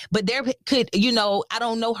 okay? But there could, I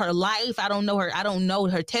don't know her life. I don't know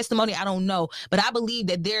her testimony. I don't know. But I believe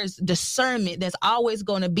that there's discernment that's always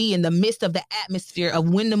going to be in the midst of the atmosphere of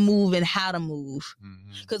when to move and how to move.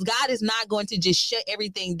 Because God is not going to just shut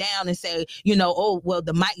everything down and say, oh, well,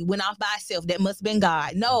 the mic went off by itself. That must have been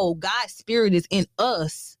God. No, God's spirit is in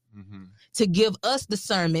us. To give us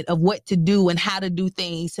discernment of what to do and how to do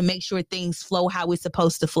things to make sure things flow how it's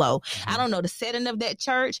supposed to flow. I don't know the setting of that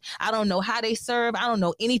church. I don't know how they serve. I don't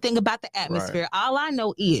know anything about the atmosphere. All I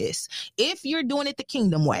know is if you're doing it the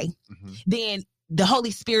kingdom way, then the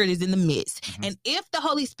Holy Spirit is in the midst. And if the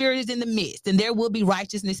Holy Spirit is in the midst, then there will be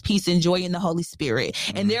righteousness, peace, and joy in the Holy Spirit.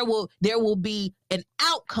 And there will be an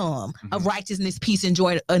outcome of righteousness, peace, and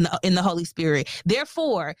joy in the Holy Spirit.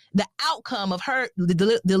 Therefore, the outcome of her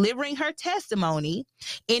delivering her testimony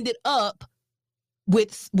ended up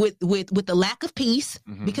with the lack of peace,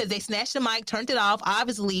 because they snatched the mic, turned it off.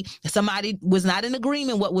 Obviously, somebody was not in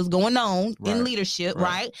agreement what was going on in leadership,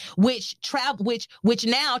 right? Which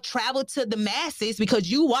now traveled to the masses because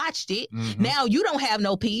you watched it. Now you don't have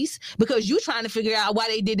no peace because you trying to figure out why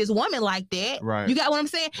they did this woman like that. You got what I'm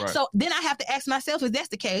saying? So then I have to ask myself, if that's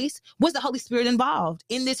the case, was the Holy Spirit involved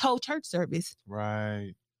in this whole church service?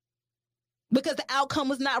 Because the outcome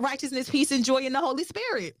was not righteousness, peace, and joy in the Holy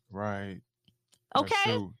Spirit.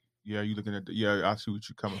 Okay. Yeah, you looking at I see what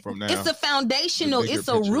you're coming from now. It's a foundational, it's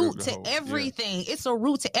a root to everything. It's a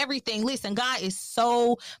root to everything. Listen, God is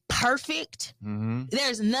so perfect.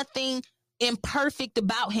 There's nothing imperfect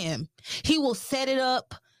about Him. He will set it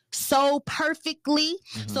up so perfectly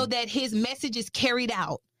so that His message is carried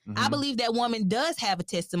out. I believe that woman does have a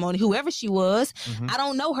testimony, whoever she was. I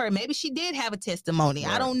don't know her. Maybe she did have a testimony.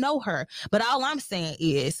 I don't know her. But all I'm saying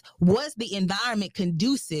is, was the environment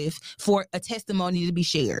conducive for a testimony to be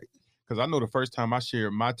shared? Because I know the first time I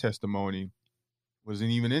shared my testimony wasn't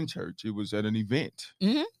even in church. It was at an event.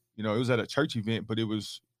 It was at a church event, but it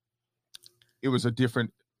was a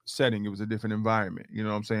different setting. It was a different environment. You know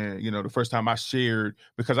what I'm saying? The first time I shared,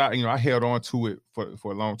 because I held on to it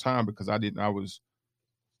for a long time because I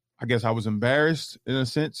guess I was embarrassed in a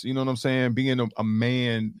sense, you know what I'm saying? Being a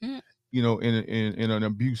man, in an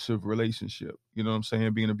abusive relationship, you know what I'm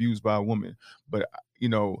saying? Being abused by a woman. But,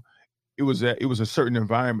 it was a certain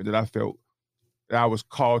environment that I felt that I was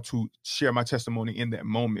called to share my testimony in that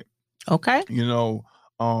moment. Okay.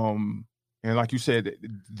 And like you said,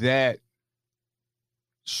 that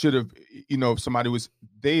should have, if somebody was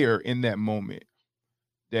there in that moment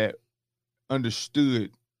that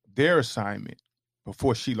understood their assignment,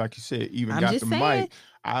 before she, like you said, even I'm got just the saying. mic.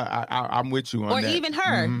 I'm with you on Or that. even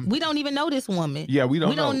her. We don't even know this woman. Yeah, we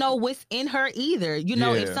don't know what's in her either. You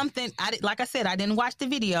know, if Yeah. something, like I said, I didn't watch the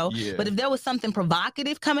video, Yeah. but if there was something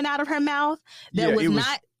provocative coming out of her mouth that was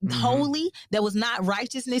not holy, that was not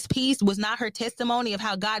righteousness, peace, was not her testimony of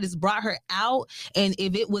how God has brought her out, and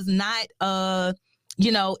if it was not you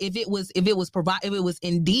know, if it was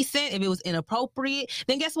indecent, if it was inappropriate,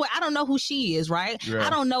 then guess what? I don't know who she is, right? Yeah. I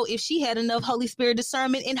don't know if she had enough Holy Spirit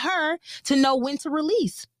discernment in her to know when to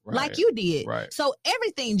release, like you did. Right. So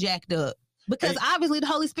everything jacked up because obviously the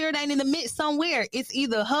Holy Spirit ain't in the midst somewhere. It's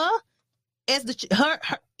either her, as her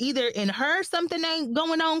either in her something ain't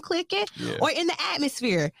going on clicking, or in the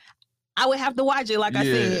atmosphere. I would have to watch it, like I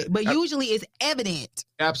said, but usually it's evident.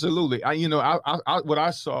 Absolutely. I what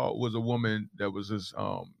I saw was a woman that was just,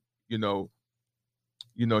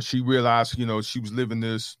 she realized, she was living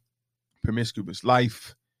this promiscuous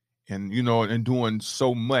life, and and doing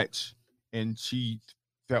so much, and she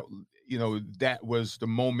felt, that was the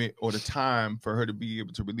moment or the time for her to be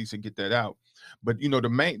able to release and get that out. But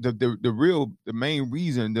the main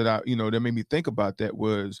reason that that made me think about that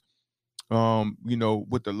was,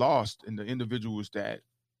 with the lost and the individuals that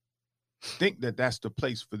think that that's the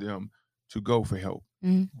place for them to go for help,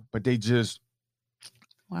 but they just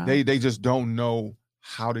they just don't know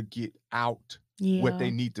how to get out what they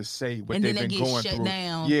need to say, what and they've then been they get going shut through.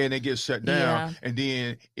 Down. And they get shut down, and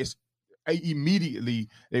then it's immediately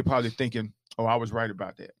they probably thinking, "Oh, I was right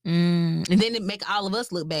about that," and then it make all of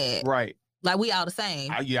us look bad, right? Like we all the same.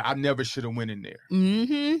 I never should have went in there.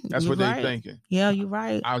 That's You're what right. they thinking. Yeah, you're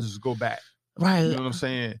right. I'll just go back. Right. You know what I'm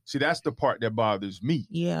saying? See, that's the part that bothers me.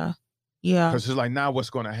 Yeah. Because it's like, now what's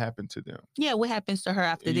going to happen to them? Yeah, what happens to her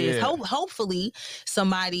after this? Hopefully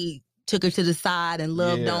somebody took her to the side and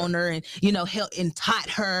loved on her and, helped and taught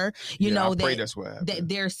her, I pray that's what happened. That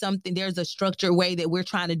there's a structured way that we're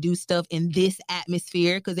trying to do stuff in this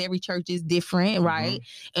atmosphere, because every church is different, right?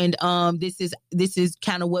 And this is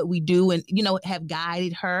kind of what we do, and have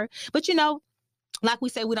guided her. But like we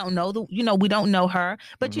say, we don't know we don't know her,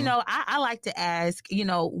 but I like to ask,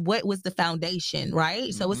 what was the foundation,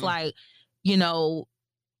 right? So it's like,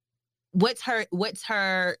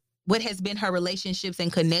 what has been her relationships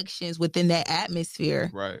and connections within that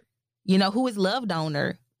atmosphere, right? Who has loved on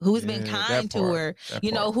her, who has been kind to her,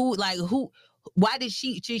 why did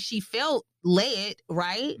she felt led,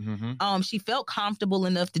 right? She felt comfortable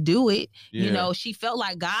enough to do it. She felt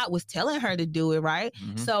like God was telling her to do it, right?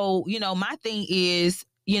 So, my thing is,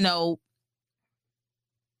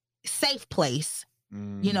 safe place.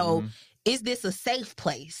 Is this a safe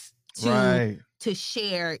place to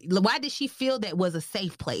share? Why did she feel that was a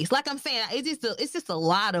safe place? Like I'm saying, it's just a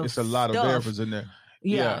lot of variables in there.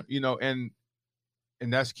 Yeah. And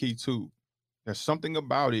that's key too. There's something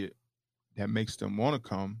about it that makes them want to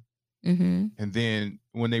come. And then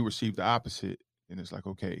when they receive the opposite, and it's like,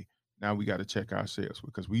 okay, now we got to check ourselves,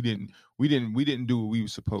 because we didn't do what we were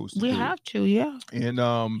supposed to do. We have to, yeah. And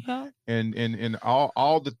and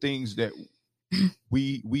all the things that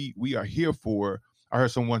we are here for. I heard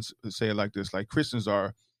someone say it like this: like Christians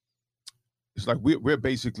are, it's like we're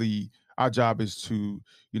basically, our job is to,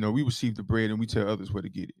 we receive the bread and we tell others where to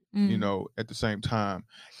get it, at the same time.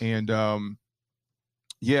 And I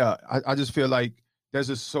just feel like there's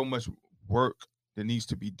just so much work that needs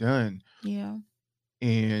to be done. Yeah.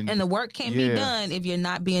 And the work can't be done if you're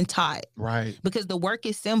not being taught. Right. Because the work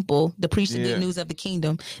is simple. To preach the good news of the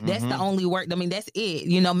kingdom. That's the only work. I mean, that's it.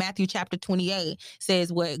 Matthew chapter 28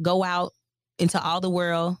 says go out into all the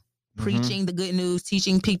world, preaching the good news,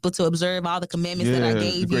 teaching people to observe all the commandments that I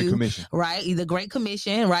gave the Great you. Commission. Right? The Great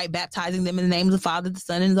Commission, right? Baptizing them in the name of the Father, the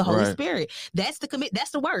Son, and the Holy Spirit. That's the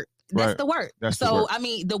That's the work. That's the work. I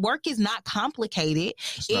mean, the work is not complicated.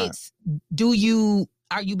 It's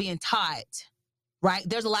are you being taught? Right?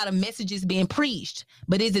 There's a lot of messages being preached,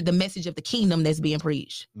 but is it the message of the kingdom that's being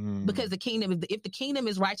preached? Because the kingdom, if the kingdom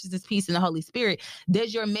is righteousness, peace, and the Holy Spirit,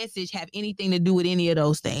 does your message have anything to do with any of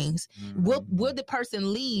those things? Will the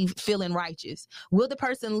person leave feeling righteous? Will the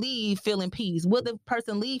person leave feeling peace? Will the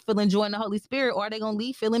person leave feeling joy in the Holy Spirit, or are they going to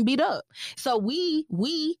leave feeling beat up? So we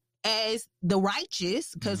as the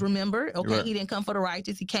righteous, because remember, he didn't come for the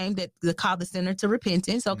righteous. He came to call the sinner to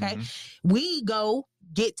repentance. We go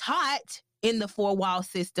get taught in the 4-wall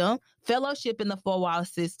system, fellowship in the 4-wall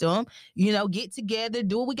system, get together,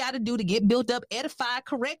 do what we got to do to get built up, edified,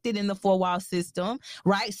 corrected in the 4-wall system,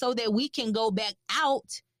 right? So that we can go back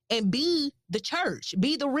out and be the church,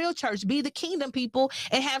 be the real church, be the kingdom people,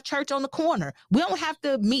 and have church on the corner. We don't have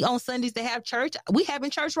to meet on Sundays to have church. We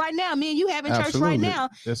having church right now. Me and you having church right now.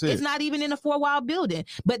 That's it. It's not even in a 4-wall building,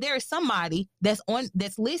 but there is somebody that's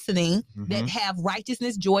listening that have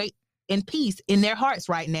righteousness, joy, and peace in their hearts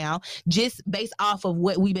right now, just based off of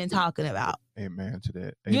what we've been talking about. Amen to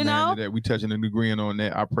that. Amen to that. We touching and agreeing on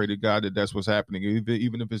that. I pray to God that that's what's happening,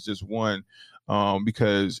 even if it's just one,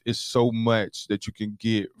 because it's so much that you can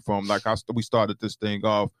get from, like we started this thing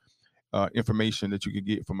off, information that you can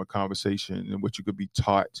get from a conversation and what you could be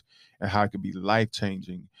taught and how it could be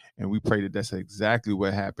life-changing. And we pray that that's exactly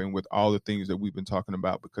what happened with all the things that we've been talking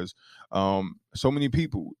about, because so many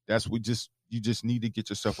people, you just need to get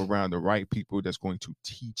yourself around the right people that's going to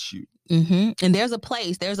teach you. And there's a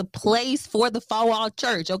place for the 4-wall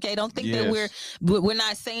church. Okay. Don't think that we're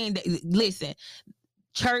not saying that. Listen,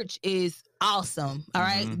 church is awesome. All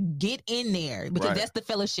right. Get in there, because that's the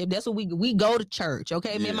fellowship. That's what we go to church.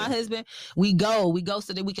 Okay. Me and my husband, we go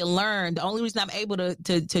so that we can learn. The only reason I'm able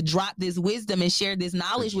to drop this wisdom and share this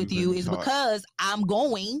knowledge with you is because I'm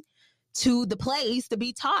going to the place to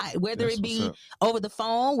be taught, whether it be over the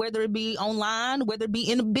phone, whether it be online, whether it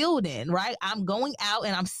be in a building, right? I'm going out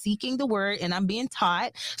and I'm seeking the word and I'm being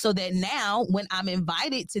taught, so that now when I'm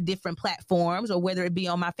invited to different platforms, or whether it be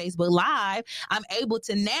on my Facebook Live, I'm able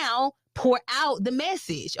to now pour out the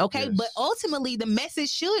message. Okay. But ultimately the message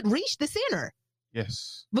should reach the sinner.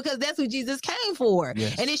 Yes. Because that's what Jesus came for.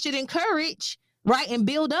 Yes. And it should encourage, right, and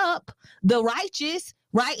build up the righteous,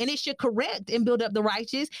 right? And it should correct and build up the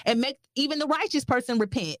righteous and make even the righteous person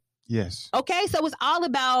repent. Yes. Okay. So it's all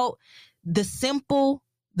about the simple,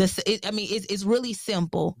 it's really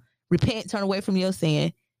simple. Repent, turn away from your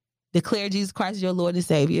sin, declare Jesus Christ as your Lord and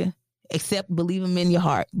Savior, accept, believe him in your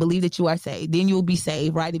heart, believe that you are saved. Then you'll be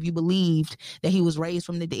saved, right? If you believed that he was raised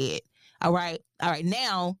from the dead. All right.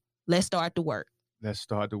 Now let's start the work. Let's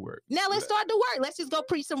start the work. Now let's start the work. Let's just go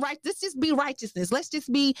preach some right. Let's just be righteousness. Let's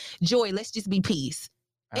just be joy. Let's just be peace.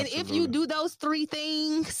 Absolutely. And if you do those 3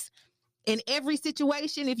 things in every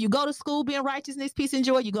situation, if you go to school being righteousness, peace, and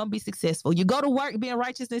joy, you're going to be successful. You go to work being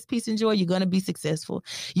righteousness, peace, and joy, you're going to be successful.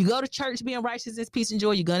 You go to church being righteousness, peace, and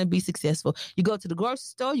joy, you're going to be successful. You go to the grocery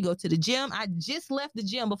store, you go to the gym. I just left the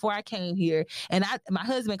gym before I came here, and my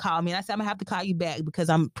husband called me, and I said, I'm going to have to call you back because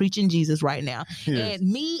I'm preaching Jesus right now. Yes. And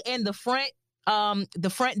me and the front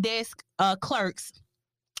desk clerks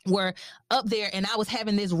were up there, and I was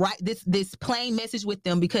having this plain message with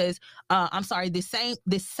them because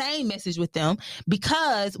this same message with them,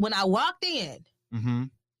 because when I walked in,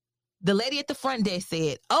 the lady at the front desk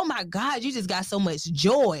said, "Oh my God, you just got so much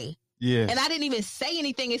joy." Yes. And I didn't even say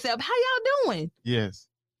anything except, "How y'all doing?" Yes.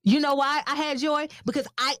 You know why I had joy? Because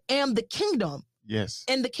I am the kingdom. Yes.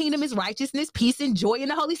 And the kingdom is righteousness, peace, and joy in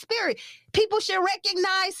the Holy Spirit. People should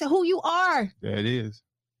recognize who you are. That is.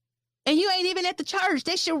 And you ain't even at the church.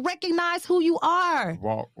 They should recognize who you are.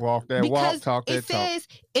 Walk that walk, talk that talk. It says,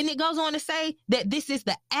 and it goes on to say that this is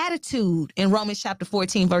the attitude in Romans chapter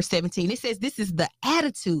 14, verse 17. It says this is the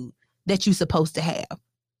attitude that you're supposed to have.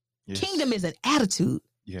 Yes. Kingdom is an attitude.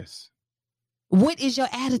 Yes. What is your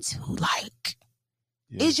attitude like?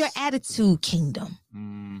 Yes. Is your attitude kingdom?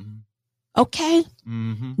 Okay.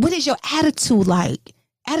 What is your attitude like?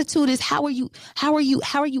 Attitude is how are you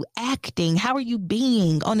acting? How are you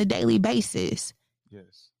being on a daily basis?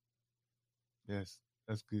 Yes.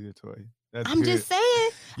 That's good, Toy. I'm just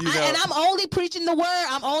saying. And I'm only preaching the word.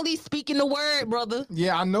 I'm only speaking the word, brother.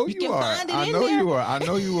 Yeah, I know you are. I know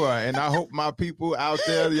you are. And I hope my people out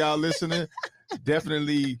there, y'all listening,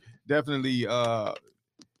 definitely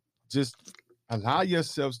just allow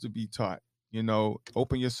yourselves to be taught.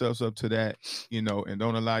 Open yourselves up to that, and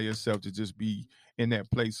don't allow yourself to just be in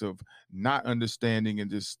that place of not understanding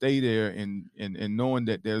and just stay there and knowing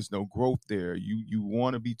that there's no growth there. You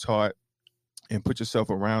want to be taught and put yourself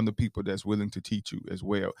around the people that's willing to teach you as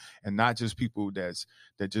well. And not just people that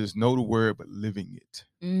just know the word, but living it.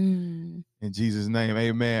 In Jesus' name,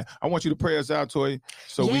 amen. I want you to pray us out, Toy,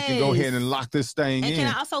 so we can go ahead and lock this thing in.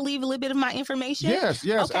 Can I also leave a little bit of my information? Yes,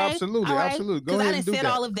 okay. Absolutely. Right. Absolutely. Go ahead and do that. I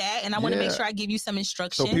said all of that, and I want to make sure I give you some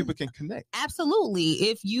instruction. So people can connect. Absolutely.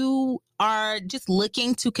 If you are just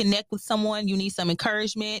looking to connect with someone, you need some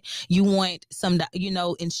encouragement, you want some,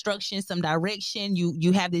 instruction, some direction,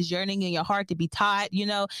 you have this yearning in your heart to be taught,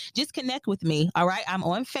 just connect with me. All right. I'm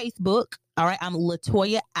on Facebook. All right. I'm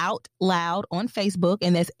Latoya Out Loud on Facebook,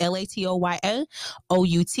 and that's LATOYA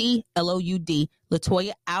OUTLOUD.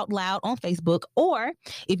 Latoya Out Loud on Facebook. Or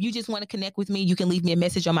if you just want to connect with me, you can leave me a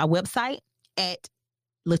message on my website at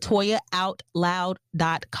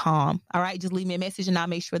LatoyaOutLoud.com. All right. Just leave me a message and I'll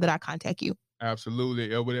make sure that I contact you.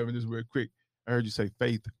 Absolutely. Whatever. Just real quick. I heard you say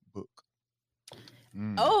faith book.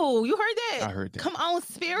 Oh, you heard that? I heard that. Come on,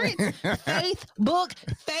 spirit. Facebook.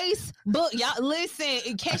 Y'all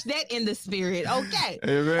listen, catch that in the spirit. Okay.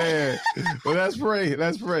 Amen. Well, let's pray.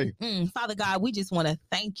 Father God, we just want to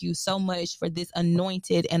thank you so much for this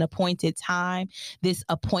anointed and appointed time, this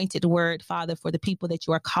appointed word, Father, for the people that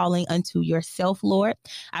you are calling unto yourself, Lord.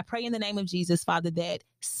 I pray in the name of Jesus, Father, that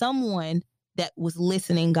someone that was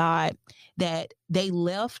listening, God, that they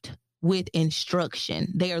left with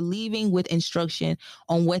instruction. They are leaving with instruction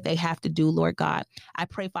on what they have to do, Lord God. I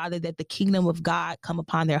pray, Father, that the kingdom of God come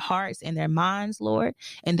upon their hearts and their minds, Lord,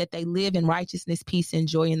 and that they live in righteousness, peace, and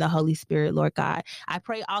joy in the Holy Spirit, Lord God. I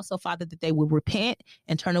pray also, Father, that they will repent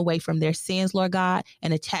and turn away from their sins, Lord God,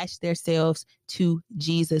 and attach themselves to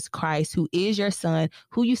Jesus Christ, who is your Son,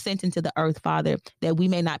 who you sent into the earth, Father, that we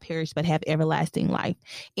may not perish but have everlasting life.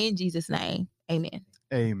 In Jesus' name, amen.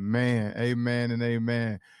 Amen. Amen and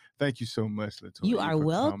amen. Thank you so much, Latoya. You are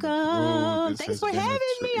welcome. Thanks for having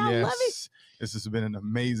me. I love it. This has been an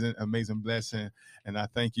amazing, amazing blessing. And I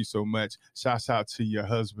thank you so much. Shouts out to your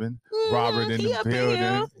husband, Robert, in the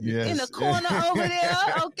building. Yes. In the corner over there.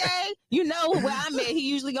 Okay. You know where I'm at. He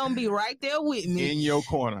usually going to be right there with me. In your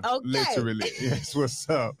corner. Okay. Literally. Yes. What's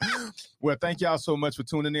up? Well, thank y'all so much for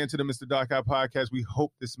tuning in to the Mr. Dark Eye Podcast. We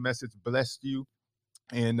hope this message blessed you.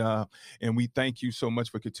 And we thank you so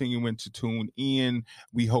much for continuing to tune in.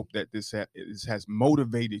 We hope that this has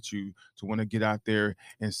motivated you to want to get out there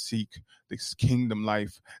and seek this kingdom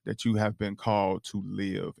life that you have been called to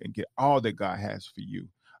live and get all that God has for you.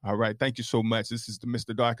 All right. Thank you so much. This is the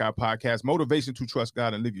Mr. Dark Eye Podcast, motivation to trust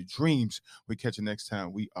God and live your dreams. We'll catch you next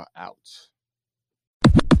time. We are out.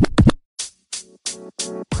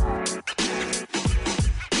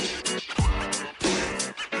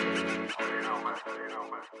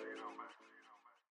 You know, man.